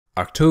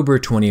October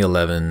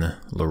 2011,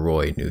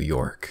 Leroy, New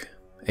York.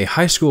 A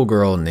high school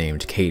girl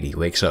named Katie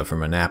wakes up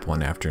from a nap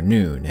one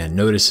afternoon and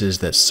notices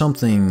that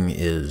something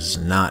is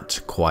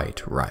not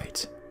quite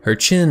right. Her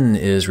chin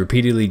is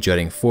repeatedly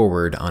jutting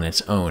forward on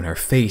its own. Her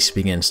face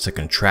begins to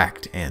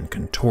contract and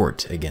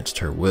contort against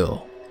her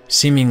will.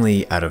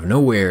 Seemingly out of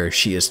nowhere,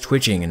 she is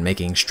twitching and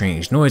making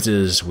strange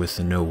noises with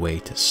no way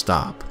to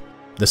stop.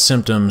 The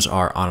symptoms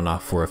are on and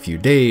off for a few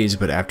days,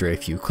 but after a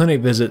few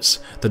clinic visits,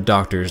 the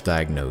doctors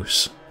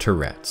diagnose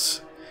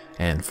Tourette's.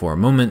 And for a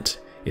moment,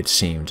 it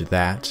seemed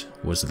that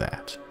was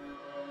that.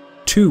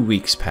 2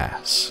 weeks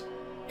pass.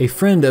 A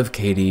friend of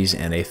Katie's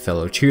and a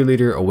fellow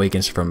cheerleader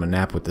awakens from a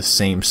nap with the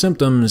same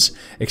symptoms,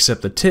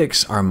 except the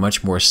tics are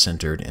much more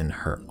centered in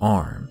her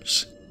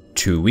arms.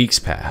 2 weeks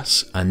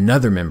pass.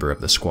 Another member of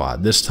the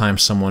squad, this time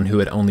someone who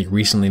had only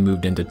recently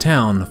moved into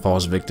town,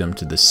 falls victim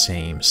to the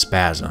same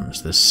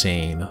spasms, the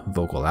same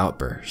vocal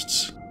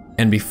outbursts.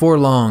 And before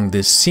long,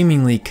 this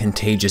seemingly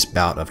contagious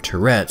bout of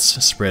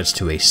Tourette's spreads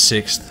to a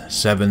 6th,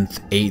 7th,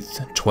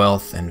 8th,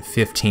 12th, and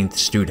 15th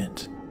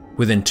student.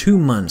 Within 2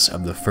 months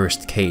of the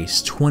first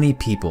case, 20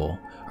 people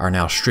are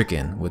now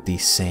stricken with the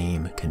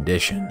same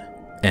condition.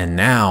 And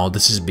now,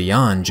 this is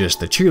beyond just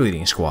the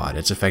cheerleading squad.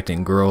 It's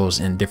affecting girls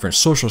in different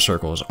social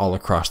circles all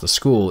across the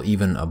school,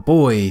 even a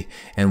boy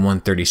and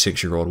one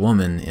 36-year-old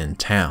woman in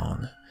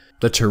town.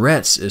 The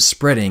Tourette's is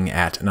spreading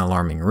at an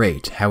alarming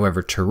rate.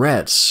 However,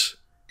 Tourette's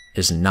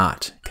is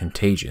not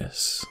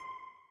contagious.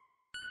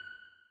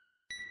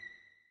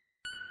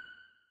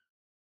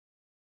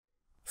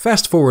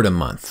 Fast forward a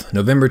month,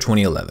 November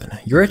 2011.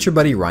 You're at your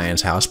buddy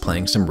Ryan's house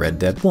playing some Red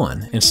Dead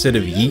 1. Instead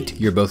of yeet,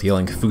 you're both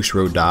yelling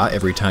Fusro Da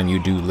every time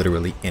you do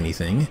literally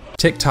anything.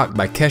 TikTok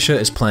by Kesha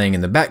is playing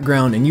in the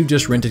background, and you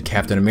just rented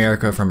Captain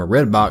America from a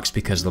Redbox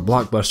because the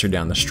Blockbuster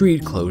down the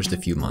street closed a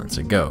few months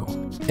ago.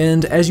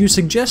 And as you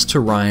suggest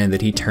to Ryan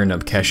that he turn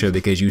up Kesha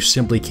because you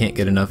simply can't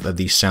get enough of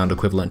the sound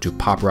equivalent to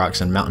Pop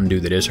Rocks and Mountain Dew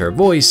that is her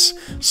voice,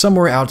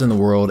 somewhere out in the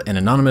world, an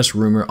anonymous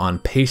rumor on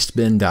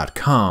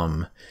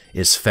pastebin.com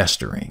is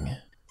festering.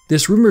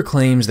 This rumor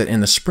claims that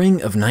in the spring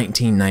of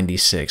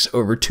 1996,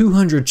 over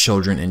 200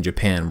 children in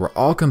Japan were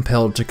all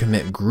compelled to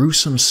commit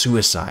gruesome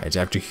suicides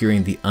after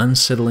hearing the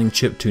unsettling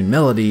chiptune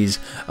melodies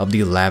of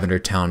the Lavender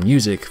Town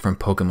music from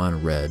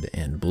Pokémon Red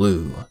and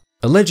Blue.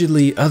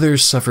 Allegedly,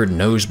 others suffered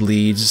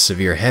nosebleeds,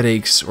 severe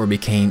headaches, or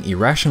became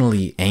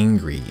irrationally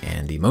angry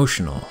and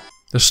emotional.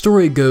 The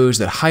story goes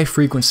that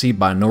high-frequency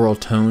binaural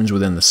tones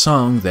within the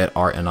song that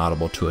are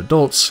inaudible to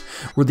adults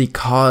were the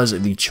cause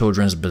of the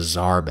children's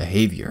bizarre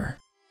behavior.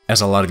 As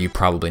a lot of you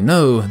probably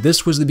know,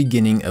 this was the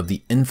beginning of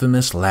the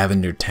infamous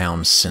Lavender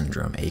Town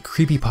syndrome, a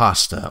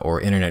creepypasta or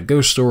internet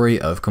ghost story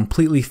of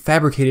completely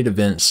fabricated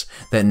events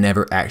that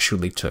never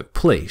actually took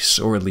place,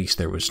 or at least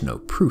there was no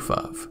proof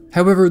of.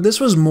 However, this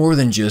was more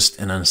than just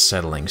an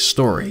unsettling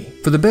story.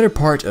 For the better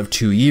part of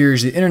 2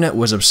 years, the internet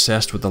was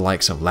obsessed with the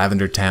likes of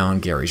Lavender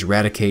Town, Gary's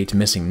Radicate,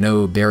 Missing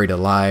No, Buried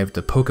Alive,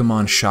 the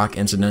Pokémon shock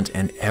incident,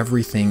 and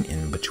everything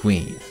in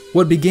between.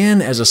 What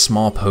began as a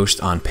small post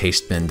on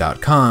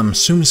pastebin.com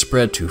soon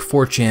spread to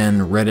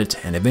 4chan, Reddit,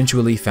 and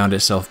eventually found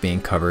itself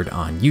being covered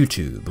on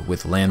YouTube,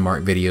 with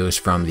landmark videos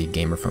from the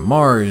Gamer from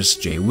Mars,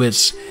 Jay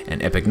Witz,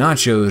 and Epic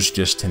Nachos,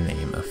 just to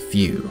name a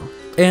few.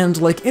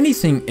 And like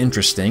anything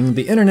interesting,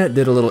 the internet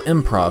did a little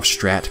improv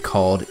strat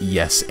called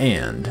Yes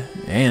and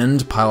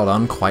piled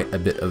on quite a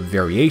bit of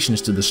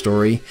variations to the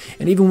story,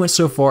 and even went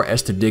so far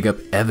as to dig up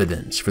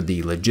evidence for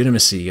the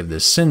legitimacy of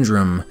this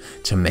syndrome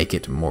to make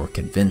it more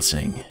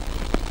convincing.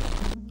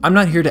 I'm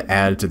not here to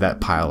add to that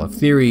pile of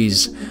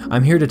theories,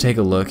 I'm here to take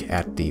a look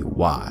at the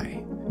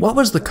why. What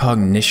was the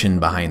cognition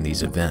behind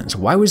these events?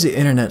 Why was the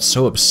internet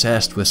so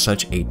obsessed with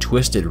such a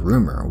twisted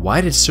rumor? Why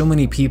did so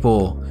many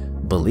people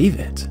believe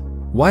it?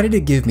 Why did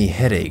it give me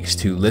headaches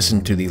to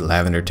listen to the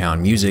Lavender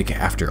Town music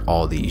after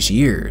all these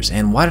years?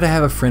 And why did I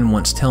have a friend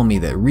once tell me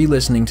that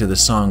re-listening to the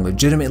song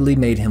legitimately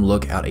made him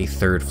look out a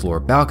 3rd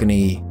floor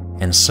balcony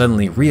and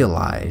suddenly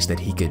realize that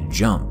he could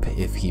jump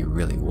if he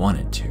really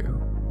wanted to?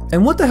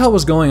 And what the hell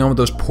was going on with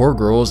those poor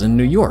girls in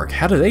New York?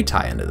 How do they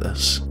tie into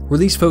this? Were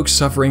these folks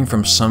suffering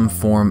from some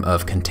form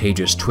of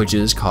contagious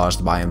twitches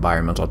caused by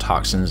environmental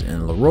toxins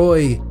in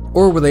Leroy?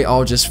 Or were they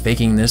all just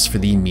faking this for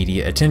the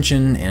media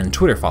attention and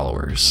Twitter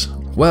followers?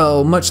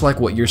 Well, much like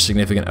what your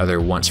significant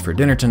other wants for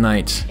dinner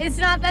tonight, it's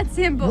not that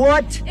simple.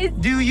 What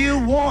do you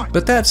want?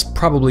 But that's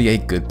probably a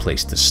good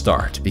place to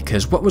start,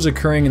 because what was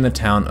occurring in the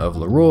town of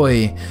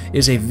Leroy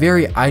is a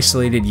very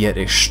isolated yet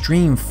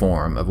extreme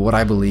form of what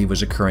I believe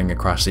was occurring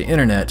across the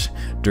internet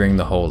during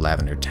the whole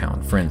Lavender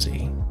Town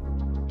frenzy.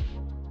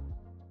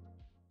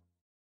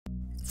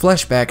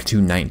 Flashback to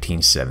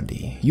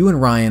 1970. You and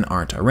Ryan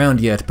aren't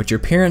around yet, but your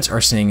parents are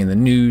seeing in the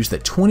news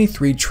that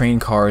 23 train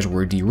cars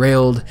were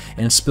derailed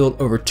and spilled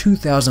over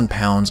 2,000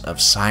 pounds of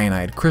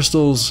cyanide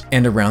crystals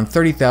and around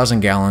 30,000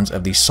 gallons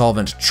of the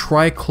solvent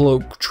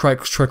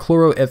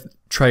trichloroethylene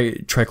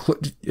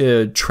trichloro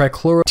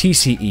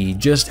TCE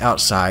just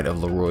outside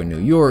of Leroy, New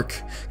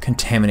York,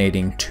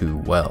 contaminating 2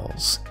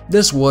 wells.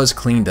 This was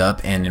cleaned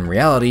up and in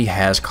reality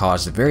has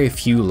caused very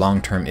few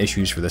long-term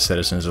issues for the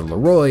citizens of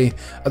Leroy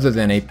other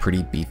than a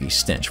pretty beefy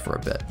stench for a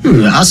bit.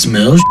 I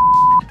smell.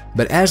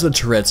 But as the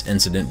Tourette's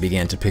incident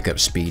began to pick up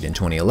speed in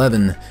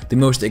 2011, the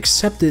most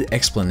accepted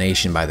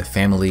explanation by the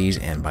families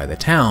and by the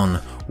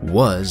town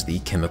was the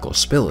chemical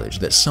spillage,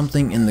 that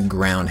something in the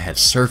ground had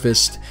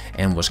surfaced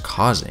and was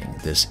causing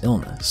this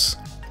illness.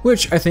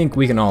 Which I think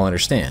we can all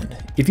understand.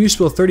 If you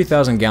spill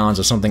 30,000 gallons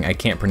of something I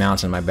can't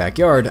pronounce in my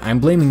backyard, I'm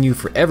blaming you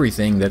for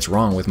everything that's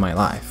wrong with my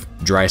life.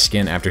 Dry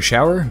skin after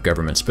shower,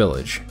 government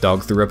spillage.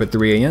 Dog threw up at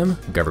 3 a.m.,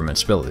 government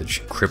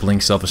spillage.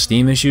 Crippling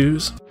self-esteem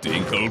issues.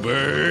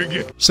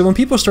 Dinkelberg. So when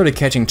people started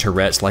catching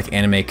Tourette's like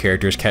anime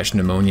characters catch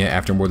pneumonia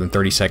after more than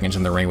 30 seconds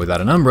in the rain without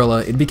an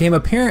umbrella, it became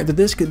apparent that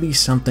this could be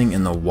something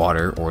in the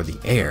water or the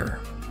air.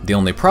 The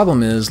only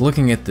problem is,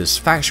 looking at this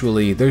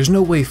factually, there's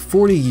no way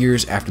 40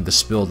 years after the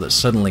spill that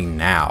suddenly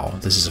now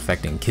this is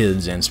affecting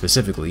kids and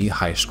specifically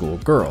high school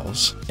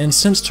girls. And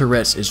since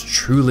Tourette's is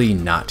truly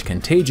not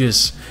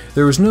contagious,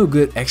 there was no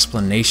good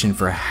explanation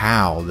for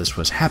how this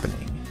was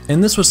happening.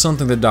 And this was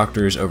something the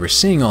doctors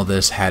overseeing all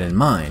this had in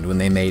mind when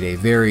they made a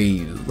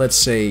very, let's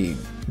say,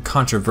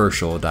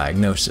 controversial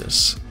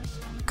diagnosis: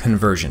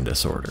 conversion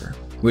disorder.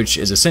 Which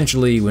is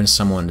essentially when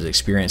someone is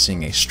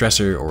experiencing a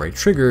stressor or a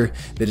trigger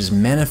that is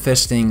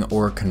manifesting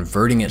or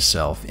converting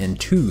itself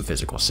into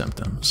physical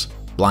symptoms.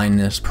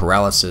 Blindness,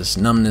 paralysis,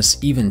 numbness,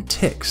 even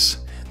tics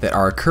that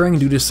are occurring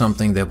due to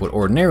something that would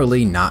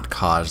ordinarily not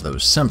cause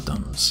those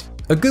symptoms.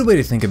 A good way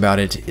to think about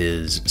it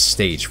is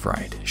stage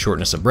fright.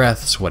 Shortness of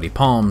breath, sweaty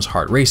palms,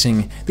 heart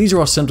racing. These are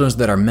all symptoms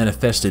that are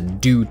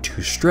manifested due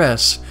to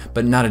stress,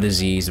 but not a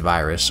disease,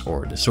 virus,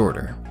 or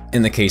disorder.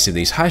 In the case of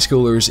these high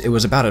schoolers, it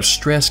was about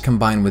stress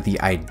combined with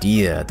the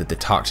idea that the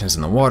toxins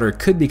in the water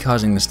could be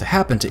causing this to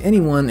happen to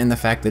anyone, and the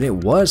fact that it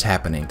was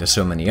happening to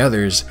so many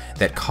others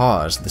that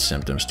caused the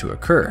symptoms to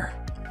occur.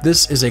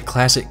 This is a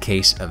classic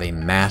case of a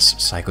mass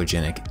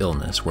psychogenic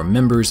illness, where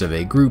members of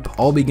a group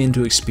all begin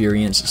to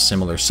experience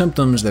similar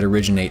symptoms that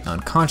originate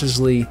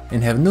unconsciously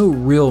and have no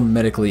real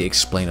medically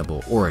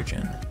explainable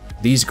origin.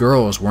 These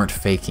girls weren't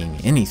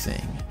faking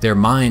anything. Their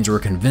minds were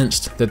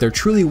convinced that there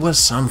truly was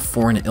some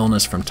foreign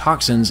illness from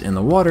toxins in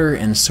the water,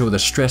 and so the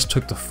stress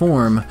took the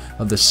form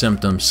of the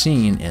symptoms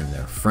seen in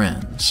their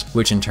friends,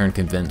 which in turn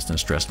convinced and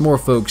stressed more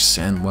folks,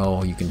 and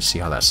well, you can see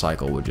how that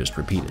cycle would just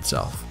repeat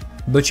itself.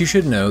 But you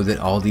should know that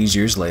all these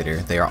years later,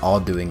 they are all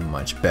doing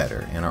much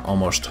better and are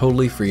almost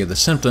totally free of the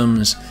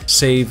symptoms,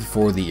 save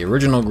for the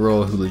original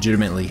girl who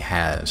legitimately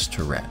has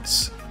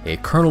Tourette's. A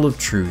kernel of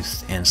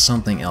truth and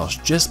something else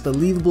just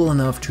believable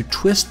enough to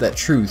twist that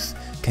truth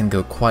can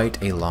go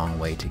quite a long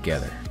way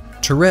together.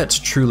 Tourette's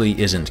truly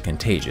isn't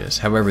contagious,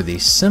 however the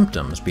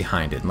symptoms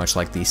behind it, much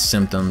like the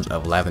symptoms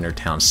of Lavender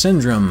Town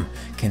syndrome,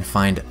 can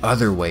find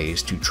other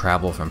ways to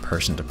travel from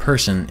person to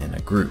person in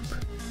a group.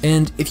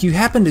 And if you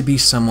happen to be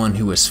someone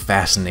who is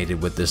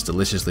fascinated with this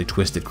deliciously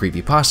twisted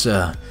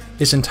creepypasta,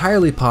 it's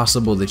entirely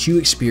possible that you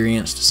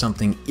experienced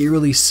something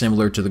eerily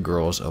similar to the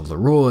girls of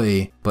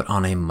Leroy, but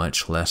on a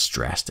much less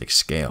drastic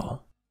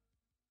scale.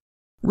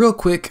 Real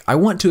quick, I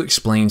want to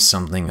explain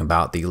something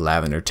about the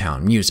Lavender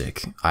Town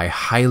music. I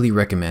highly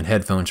recommend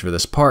headphones for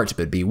this part,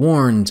 but be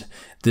warned,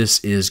 this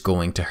is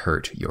going to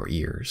hurt your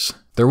ears.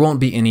 There won't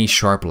be any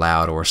sharp,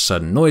 loud, or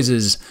sudden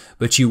noises,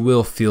 but you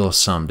will feel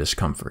some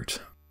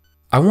discomfort.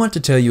 I want to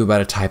tell you about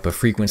a type of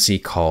frequency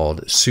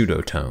called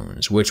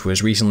pseudotones, which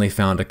was recently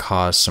found to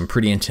cause some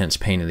pretty intense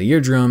pain in the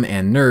eardrum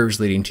and nerves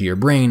leading to your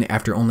brain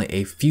after only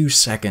a few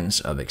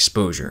seconds of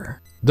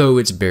exposure. Though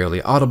it's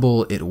barely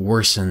audible, it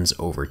worsens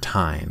over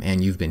time,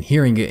 and you've been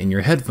hearing it in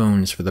your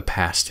headphones for the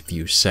past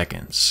few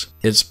seconds.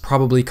 It's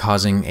probably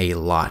causing a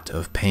lot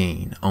of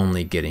pain,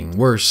 only getting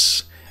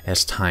worse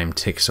as time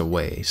ticks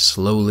away,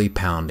 slowly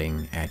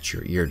pounding at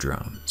your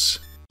eardrums.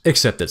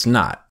 Except it's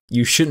not.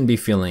 You shouldn't be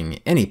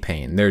feeling any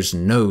pain. There's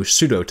no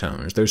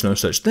pseudotones. There's no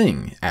such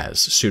thing as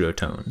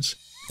pseudotones.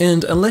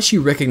 And unless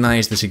you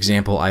recognize this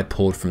example I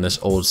pulled from this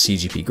old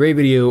CGP Grey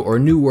video or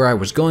knew where I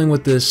was going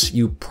with this,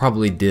 you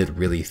probably did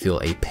really feel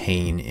a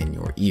pain in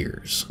your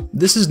ears.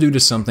 This is due to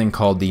something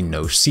called the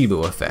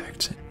nocebo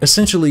effect.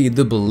 Essentially,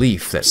 the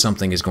belief that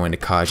something is going to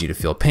cause you to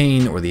feel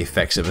pain or the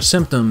effects of a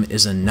symptom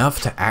is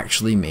enough to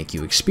actually make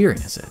you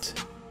experience it.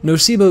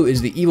 Nocebo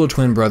is the evil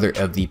twin brother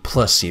of the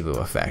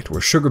placebo effect,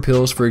 where sugar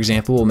pills, for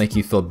example, will make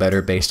you feel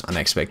better based on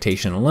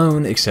expectation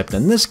alone, except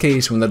in this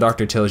case, when the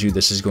doctor tells you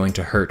this is going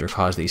to hurt or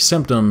cause these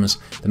symptoms,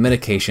 the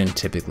medication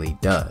typically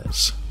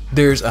does.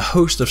 There's a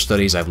host of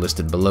studies I've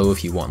listed below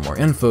if you want more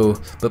info,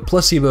 but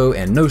placebo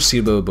and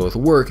nocebo both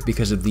work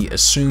because of the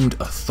assumed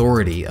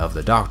authority of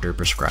the doctor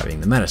prescribing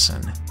the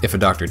medicine. If a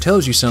doctor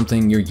tells you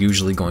something, you're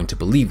usually going to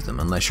believe them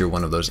unless you're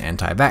one of those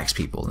anti-vax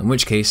people, in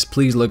which case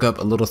please look up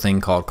a little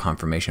thing called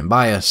confirmation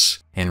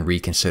bias and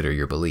reconsider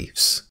your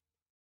beliefs.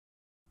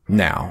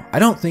 Now, I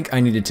don't think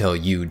I need to tell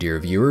you, dear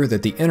viewer,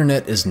 that the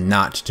internet is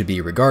not to be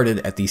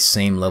regarded at the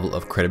same level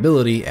of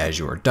credibility as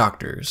your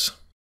doctors.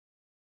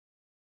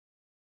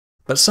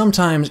 But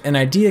sometimes an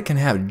idea can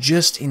have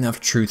just enough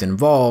truth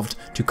involved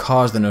to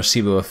cause the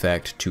nocebo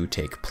effect to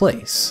take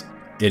place.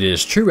 It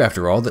is true,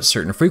 after all, that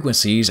certain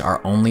frequencies are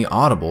only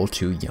audible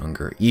to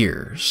younger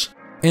ears.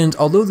 And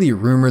although the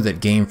rumor that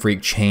Game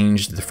Freak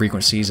changed the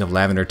frequencies of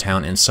Lavender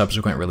Town in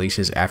subsequent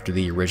releases after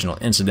the original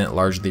incident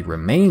largely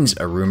remains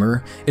a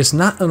rumor, it's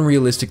not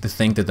unrealistic to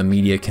think that the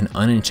media can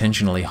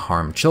unintentionally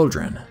harm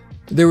children.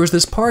 There was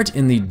this part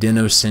in the Den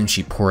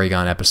Senshi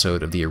Porygon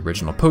episode of the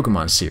original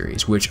Pokemon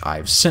series, which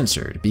I've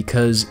censored,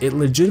 because it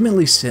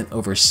legitimately sent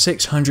over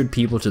 600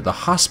 people to the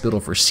hospital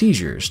for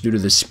seizures due to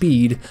the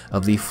speed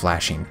of the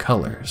flashing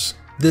colors.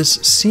 This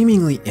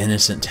seemingly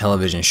innocent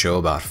television show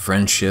about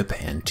friendship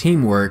and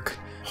teamwork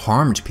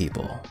harmed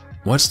people.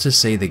 What's to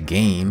say the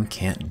game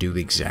can't do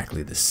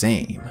exactly the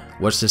same?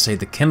 What's to say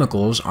the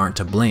chemicals aren't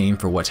to blame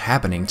for what's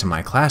happening to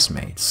my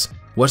classmates?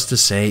 What's to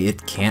say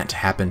it can't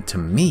happen to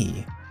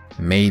me?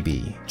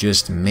 Maybe,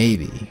 just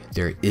maybe,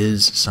 there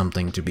is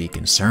something to be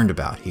concerned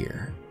about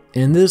here.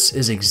 And this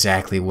is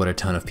exactly what a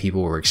ton of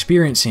people were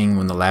experiencing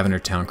when the Lavender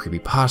Town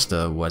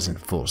creepypasta was in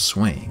full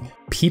swing.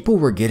 People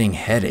were getting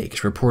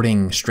headaches,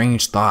 reporting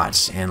strange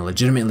thoughts, and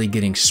legitimately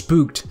getting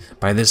spooked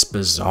by this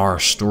bizarre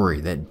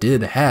story that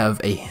did have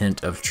a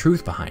hint of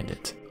truth behind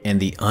it. And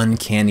the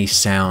uncanny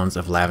sounds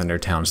of Lavender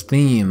Town's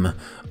theme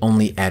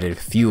only added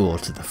fuel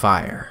to the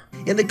fire.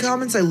 In the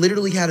comments, I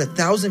literally had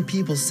 1,000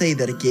 people say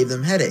that it gave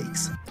them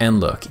headaches. And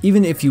look,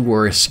 even if you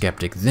were a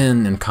skeptic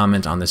then and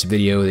comment on this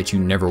video that you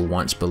never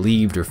once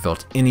believed or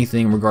felt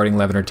anything regarding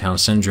Lavender Town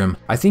syndrome,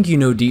 I think you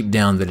know deep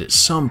down that at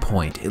some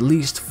point, at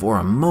least for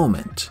a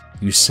moment,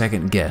 you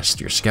second-guessed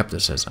your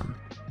skepticism.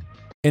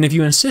 And if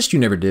you insist you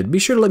never did, be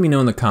sure to let me know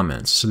in the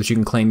comments so that you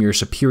can claim your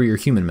superior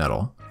human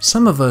medal.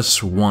 Some of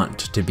us want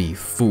to be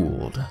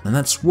fooled, and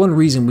that's one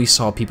reason we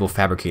saw people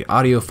fabricate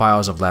audio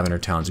files of Lavender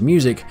Town's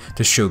music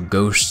to show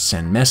ghosts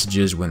and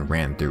messages when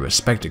ran through a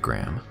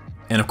spectrogram.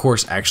 And of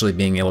course, actually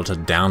being able to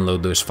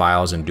download those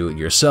files and do it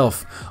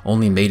yourself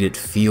only made it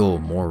feel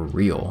more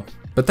real.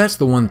 But that's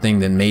the one thing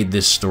that made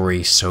this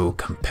story so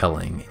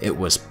compelling. It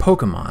was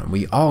Pokémon.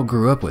 We all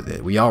grew up with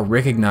it. We all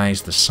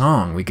recognized the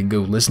song. We could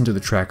go listen to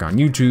the track on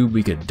YouTube.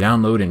 We could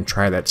download and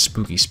try that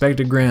spooky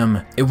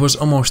spectrogram. It was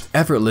almost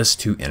effortless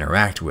to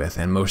interact with,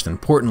 and most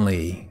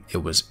importantly,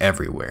 it was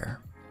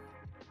everywhere.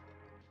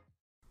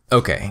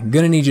 Okay,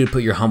 gonna need you to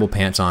put your humble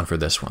pants on for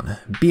this one.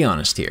 Be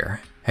honest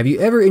here. Have you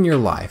ever in your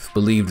life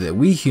believed that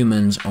we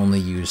humans only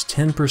use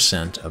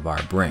 10% of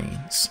our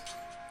brains?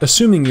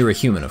 Assuming you're a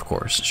human, of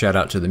course. Shout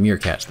out to the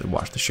meerkats that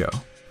watch the show.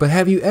 But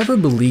have you ever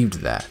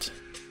believed that?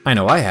 I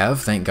know I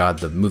have. Thank God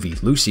the movie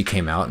Lucy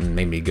came out and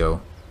made me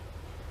go,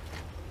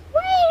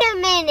 wait a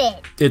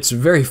minute! It's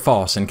very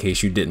false in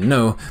case you didn't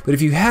know, but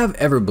if you have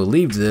ever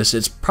believed this,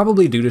 it's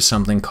probably due to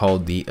something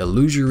called the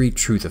Illusory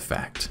Truth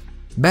effect.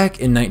 Back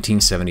in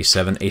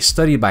 1977, a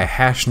study by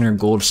Hashner,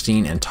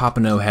 Goldstein, and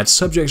Topino had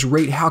subjects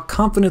rate how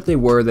confident they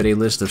were that a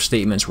list of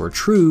statements were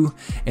true,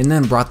 and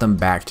then brought them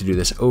back to do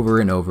this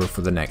over and over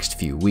for the next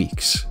few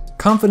weeks.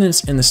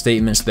 Confidence in the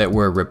statements that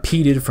were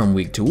repeated from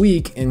week to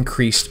week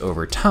increased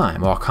over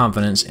time, while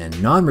confidence in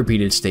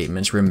non-repeated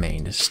statements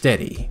remained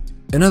steady.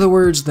 In other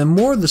words, the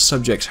more the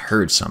subjects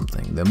heard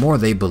something, the more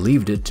they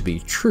believed it to be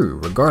true,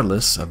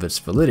 regardless of its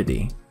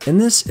validity.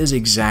 And this is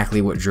exactly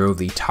what drove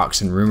the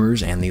toxin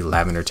rumors and the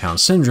Lavender Town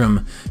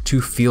syndrome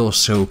to feel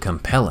so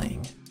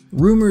compelling.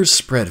 Rumors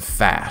spread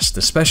fast,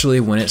 especially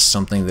when it's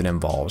something that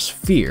involves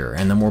fear,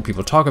 and the more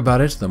people talk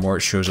about it, the more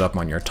it shows up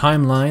on your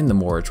timeline, the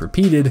more it's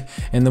repeated,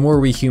 and the more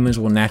we humans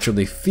will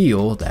naturally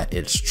feel that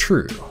it's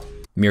true.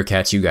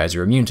 Meerkats, you guys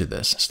are immune to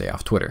this. Stay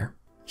off Twitter.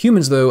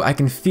 Humans, though, I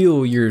can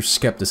feel your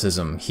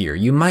skepticism here.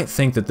 You might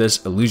think that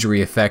this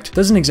illusory effect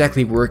doesn't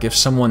exactly work if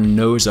someone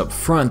knows up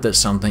front that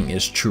something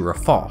is true or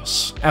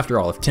false. After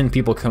all, if 10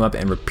 people come up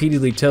and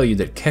repeatedly tell you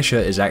that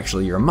Kesha is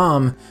actually your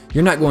mom,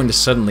 you're not going to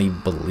suddenly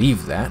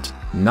believe that.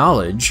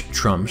 Knowledge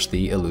trumps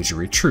the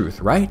illusory truth,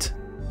 right?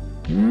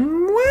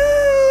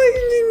 Well,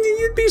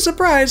 you'd be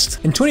surprised.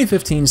 In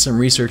 2015, some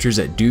researchers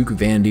at Duke,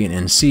 Vandy,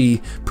 and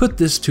NC put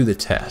this to the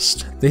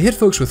test. They hit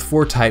folks with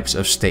 4 types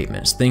of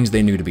statements: things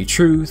they knew to be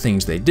true,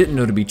 things they didn't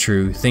know to be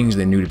true, things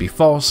they knew to be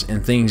false,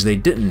 and things they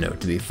didn't know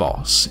to be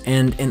false.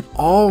 And in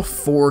all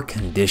 4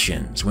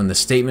 conditions, when the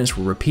statements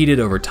were repeated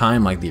over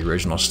time like the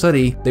original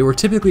study, they were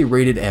typically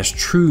rated as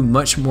true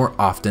much more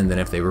often than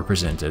if they were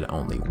presented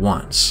only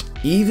once.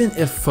 Even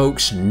if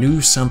folks knew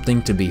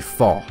something to be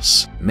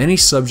false, many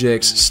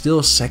subjects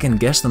still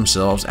second-guess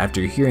themselves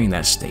after hearing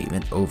that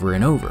statement over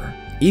and over.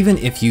 Even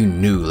if you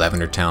knew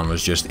Lavender Town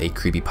was just a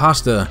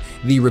creepypasta,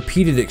 the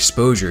repeated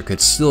exposure could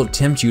still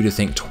tempt you to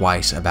think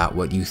twice about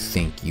what you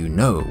think you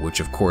know, which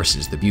of course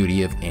is the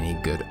beauty of any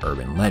good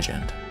urban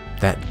legend.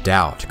 That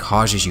doubt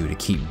causes you to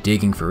keep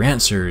digging for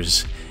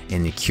answers,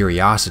 and the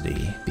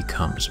curiosity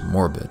becomes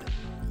morbid.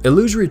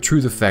 Illusory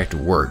Truth effect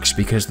works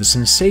because the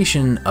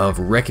sensation of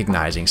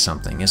recognizing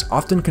something is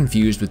often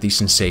confused with the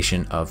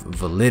sensation of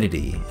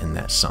validity in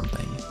that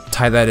something.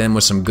 Tie that in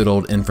with some good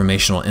old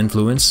informational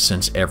influence,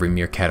 since every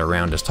meerkat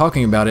around is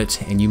talking about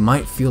it, and you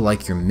might feel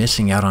like you're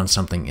missing out on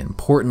something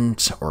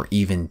important or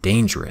even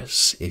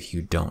dangerous if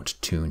you don't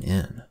tune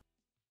in.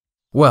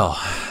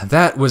 Well,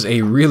 that was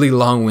a really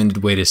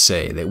long-winded way to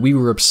say that we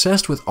were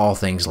obsessed with all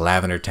things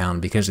Lavender Town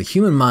because the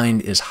human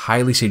mind is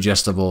highly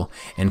suggestible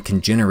and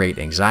can generate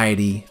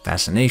anxiety,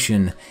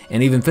 fascination,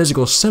 and even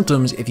physical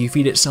symptoms if you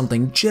feed it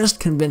something just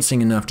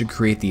convincing enough to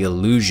create the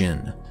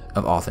illusion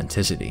of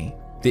authenticity.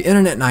 The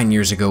internet 9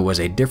 years ago was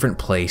a different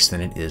place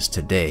than it is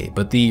today,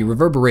 but the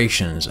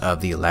reverberations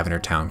of the Lavender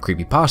Town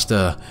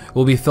creepypasta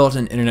will be felt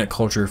in internet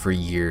culture for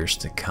years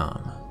to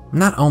come.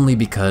 Not only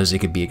because it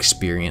could be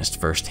experienced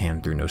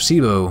firsthand through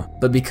Nocebo,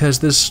 but because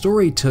this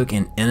story took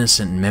an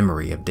innocent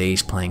memory of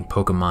days playing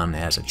Pokémon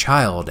as a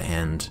child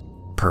and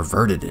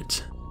perverted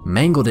it,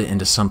 mangled it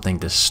into something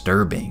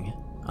disturbing,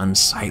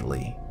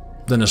 unsightly.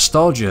 The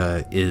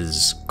nostalgia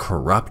is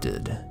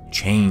corrupted,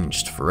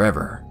 changed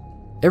forever.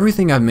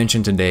 Everything I've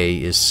mentioned today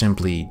is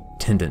simply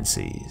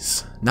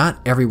tendencies. Not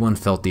everyone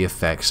felt the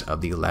effects of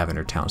the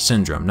Lavender Town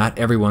syndrome, not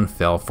everyone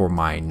fell for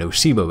my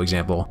Nocebo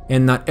example,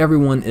 and not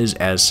everyone is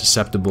as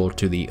susceptible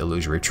to the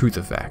Illusory Truth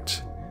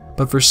effect.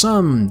 But for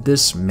some,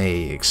 this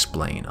may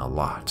explain a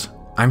lot.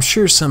 I'm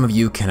sure some of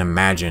you can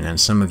imagine,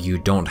 and some of you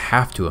don't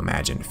have to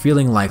imagine,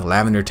 feeling like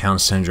Lavender Town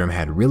syndrome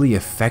had really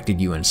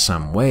affected you in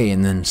some way,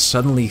 and then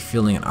suddenly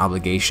feeling an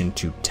obligation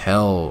to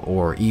tell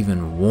or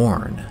even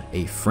warn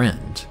a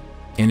friend.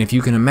 And if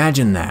you can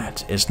imagine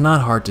that, it's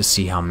not hard to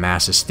see how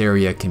mass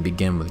hysteria can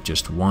begin with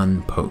just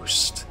one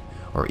post,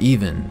 or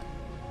even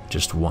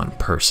just one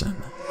person.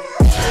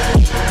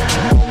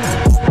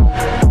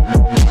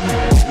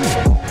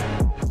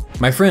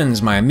 My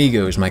friends, my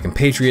amigos, my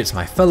compatriots,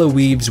 my fellow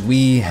weebs,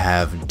 we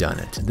have done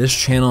it. This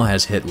channel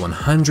has hit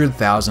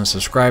 100,000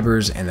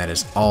 subscribers, and that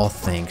is all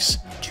thanks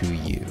to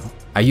you.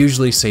 I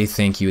usually say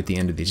thank you at the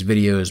end of these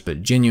videos,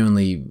 but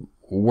genuinely,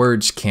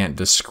 words can't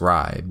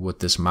describe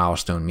what this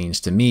milestone means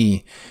to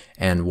me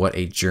and what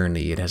a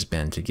journey it has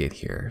been to get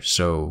here.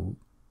 So,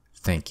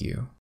 thank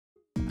you.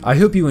 I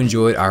hope you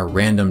enjoyed our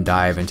random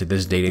dive into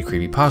this dated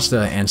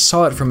creepypasta and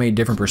saw it from a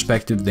different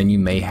perspective than you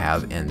may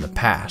have in the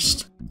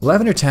past.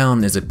 Lavender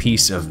Town is a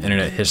piece of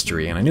internet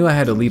history, and I knew I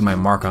had to leave my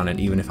mark on it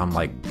even if I'm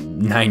like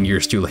 9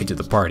 years too late to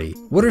the party.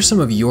 What are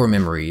some of your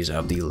memories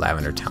of the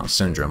Lavender Town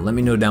syndrome? Let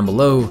me know down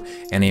below,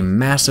 and a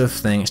massive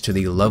thanks to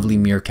the lovely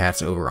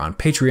meerkats over on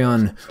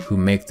Patreon who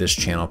make this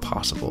channel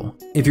possible.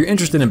 If you're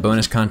interested in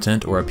bonus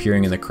content or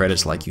appearing in the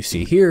credits like you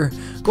see here,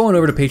 go on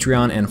over to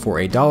Patreon, and for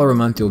 $1 a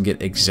month you'll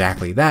get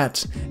exactly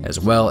that, as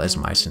well as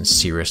my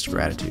sincerest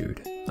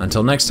gratitude.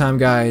 Until next time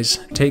guys,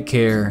 take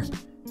care,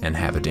 and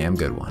have a damn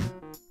good one.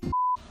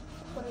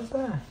 What is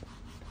that?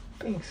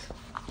 Thanks.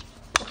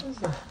 What is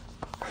that?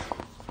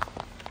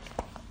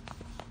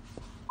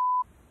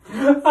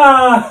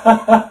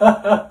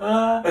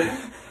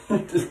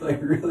 Just like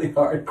really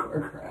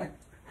hardcore crack.